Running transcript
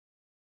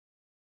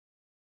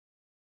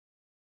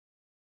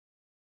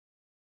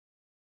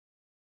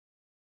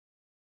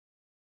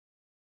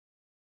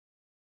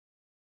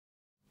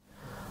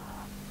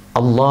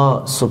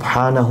Allah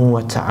subhanahu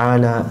wa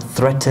ta'ala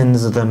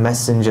threatens the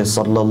Messenger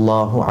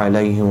sallallahu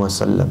alayhi wa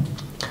sallam.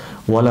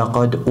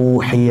 وَلَقَدْ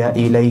أُوحِيَ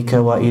إِلَيْكَ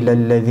وَإِلَى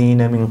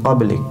الَّذِينَ مِنْ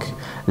قَبْلِكَ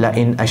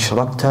لَإِنْ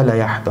أَشْرَكْتَ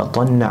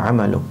لَيَحْبَطَنَّ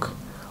عَمَلُكَ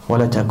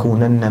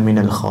وَلَتَكُونَنَّ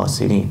مِنَ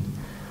الْخَاسِرِينَ.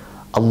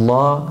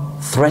 Allah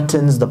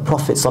threatens the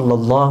Prophet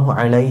sallallahu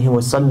alayhi wa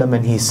sallam,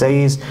 and He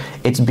says,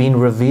 it's been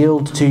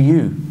revealed to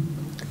you,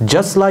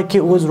 just like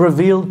it was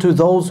revealed to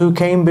those who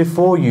came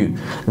before you,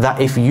 that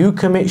if you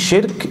commit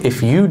shirk,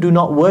 if you do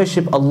not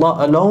worship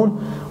Allah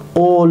alone,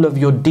 all of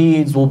your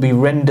deeds will be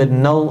rendered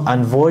null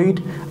and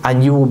void,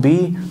 and you will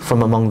be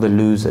from among the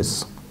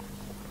losers.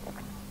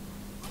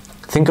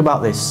 Think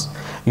about this.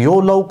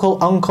 Your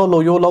local uncle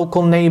or your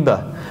local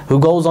neighbor who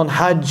goes on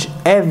Hajj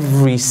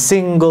every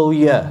single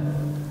year,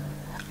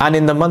 and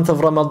in the month of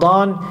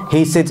Ramadan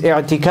he sits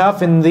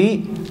i'tikaf in the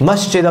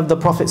masjid of the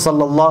Prophet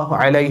sallallahu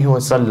alaihi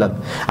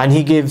wasallam, and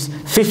he gives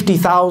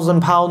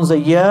 £50,000 a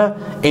year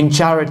in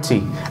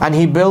charity, and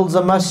he builds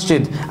a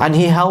masjid and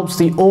he helps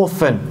the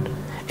orphan.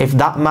 If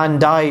that man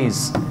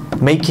dies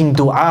making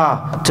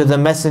dua to the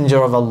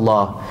Messenger of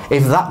Allah,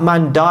 if that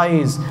man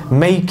dies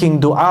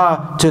making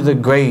dua to the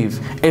grave,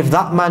 if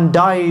that man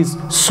dies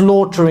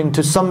slaughtering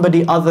to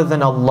somebody other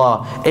than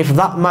Allah, if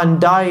that man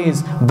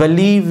dies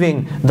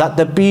believing that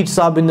the Peer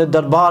Sahib in the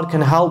Darbar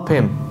can help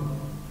him,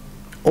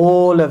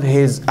 all of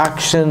his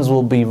actions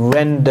will be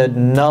rendered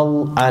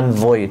null and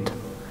void.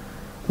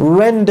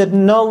 Rendered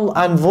null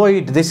and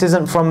void. This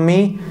isn't from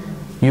me.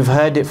 You've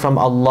heard it from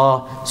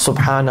Allah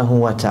subhanahu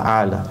wa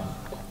ta'ala.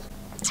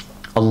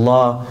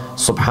 Allah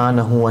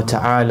subhanahu wa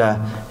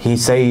ta'ala, He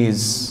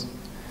says,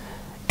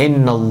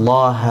 إِنَّ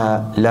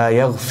اللَّهَ لَا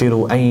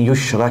يَغْفِرُ أَن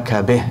يُشْرَكَ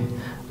بِهِ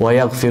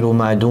وَيَغْفِرُ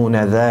مَا دُونَ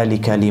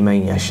ذَلِكَ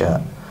لِمَن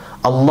يَشَاءُ.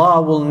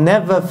 Allah will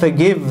never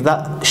forgive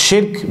that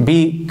shirk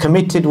be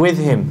committed with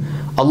Him.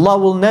 Allah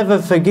will never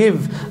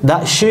forgive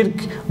that shirk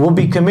will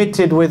be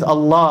committed with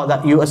Allah,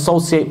 that you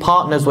associate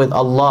partners with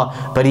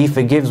Allah, but He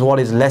forgives what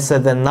is lesser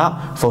than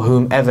that for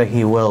whomever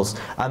He wills.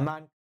 A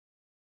man